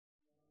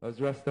As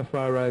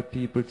Rastafari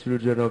people,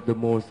 children of the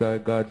Most High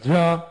God,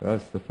 Jah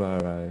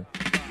Rastafari.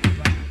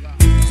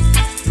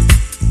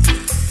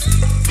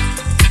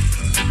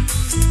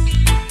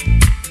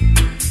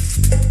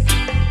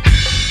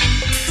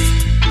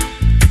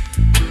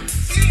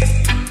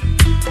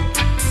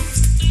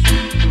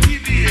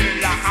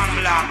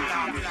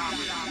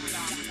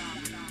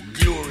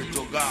 Glory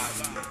to God.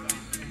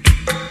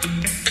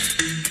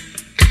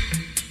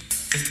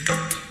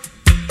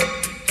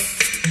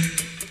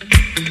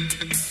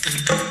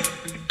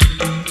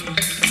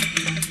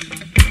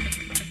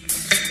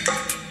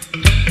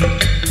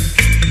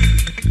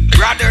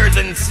 Brothers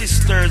and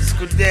sisters,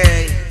 good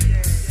day.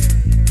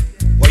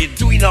 What you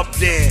doing up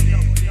there?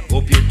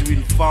 Hope you're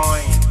doing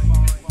fine.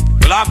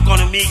 Well, I'm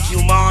gonna make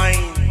you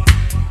mine,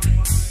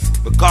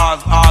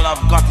 because all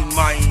I've got in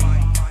mind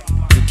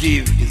to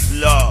give is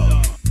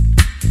love.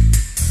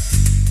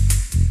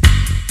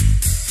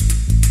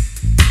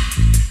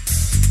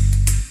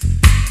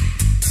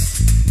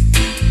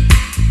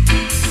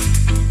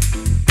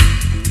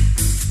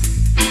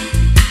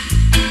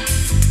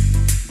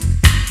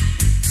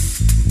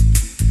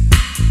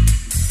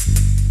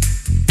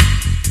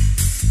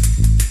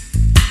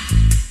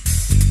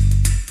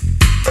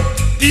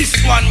 This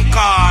one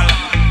called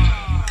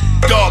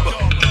Dub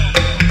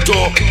to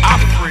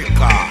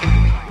Africa.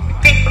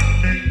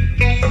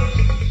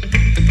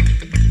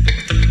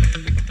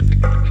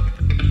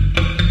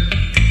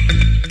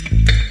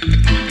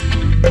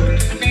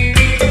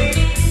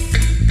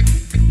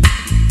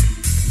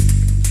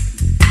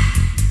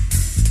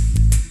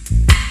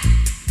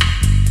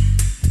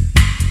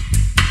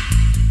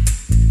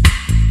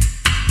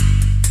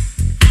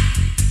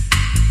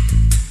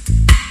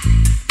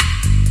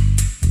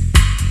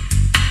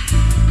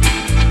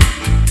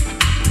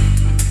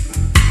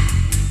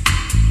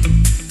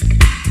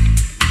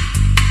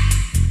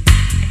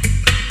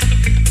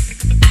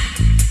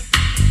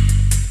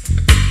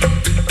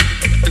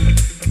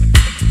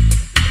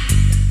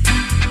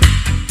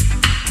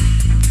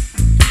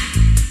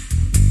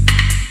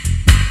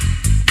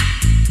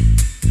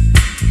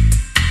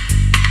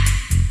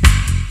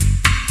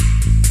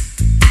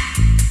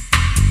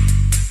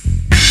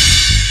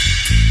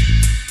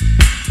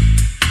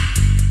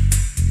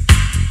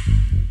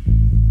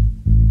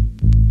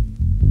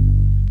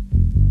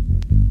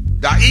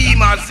 The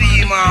Ima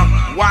Zima,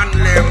 one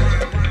limb,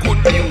 good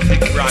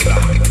music, brother.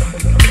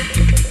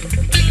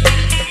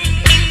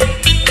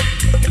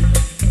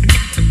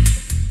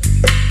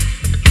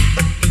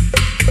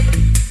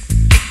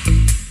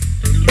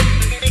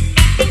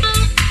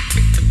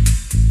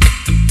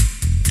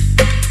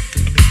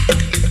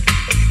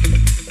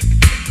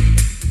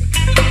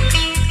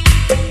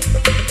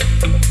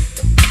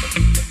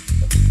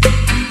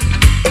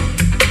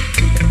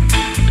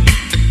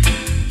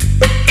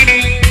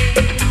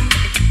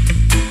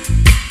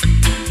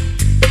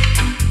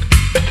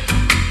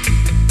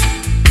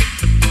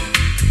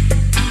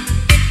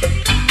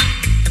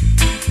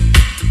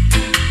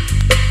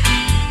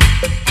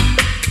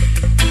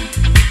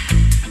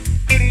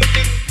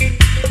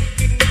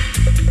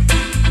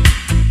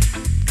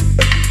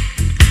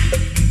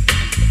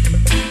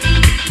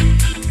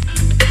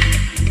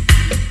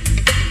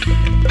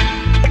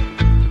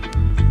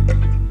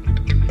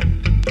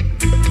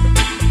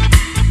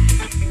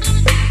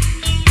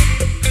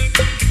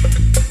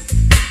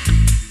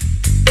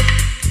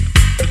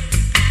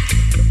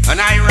 And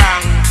I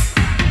rang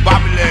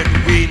Babylon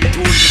weighing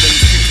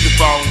 250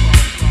 pounds.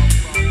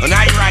 And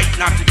I write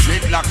not to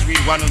dreadlocks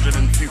weighing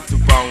 150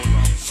 pounds.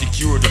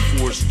 Secure the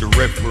force, the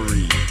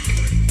referee.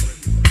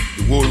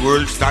 The whole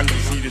world stand to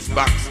see this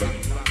boxing.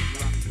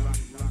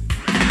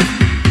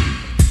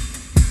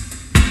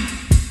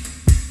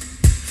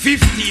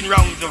 15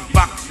 rounds of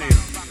boxing.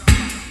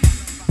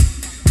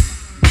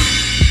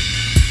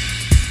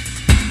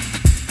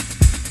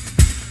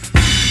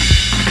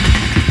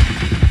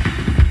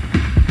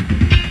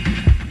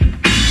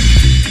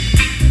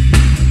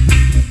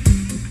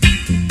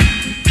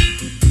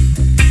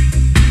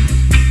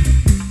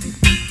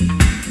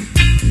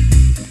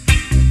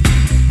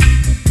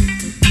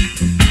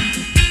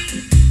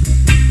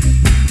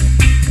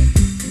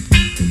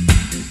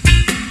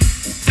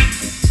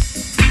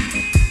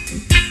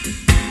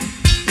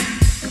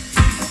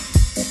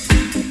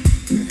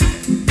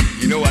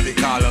 You know what they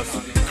call us?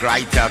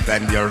 Cry Tap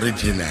and the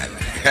original.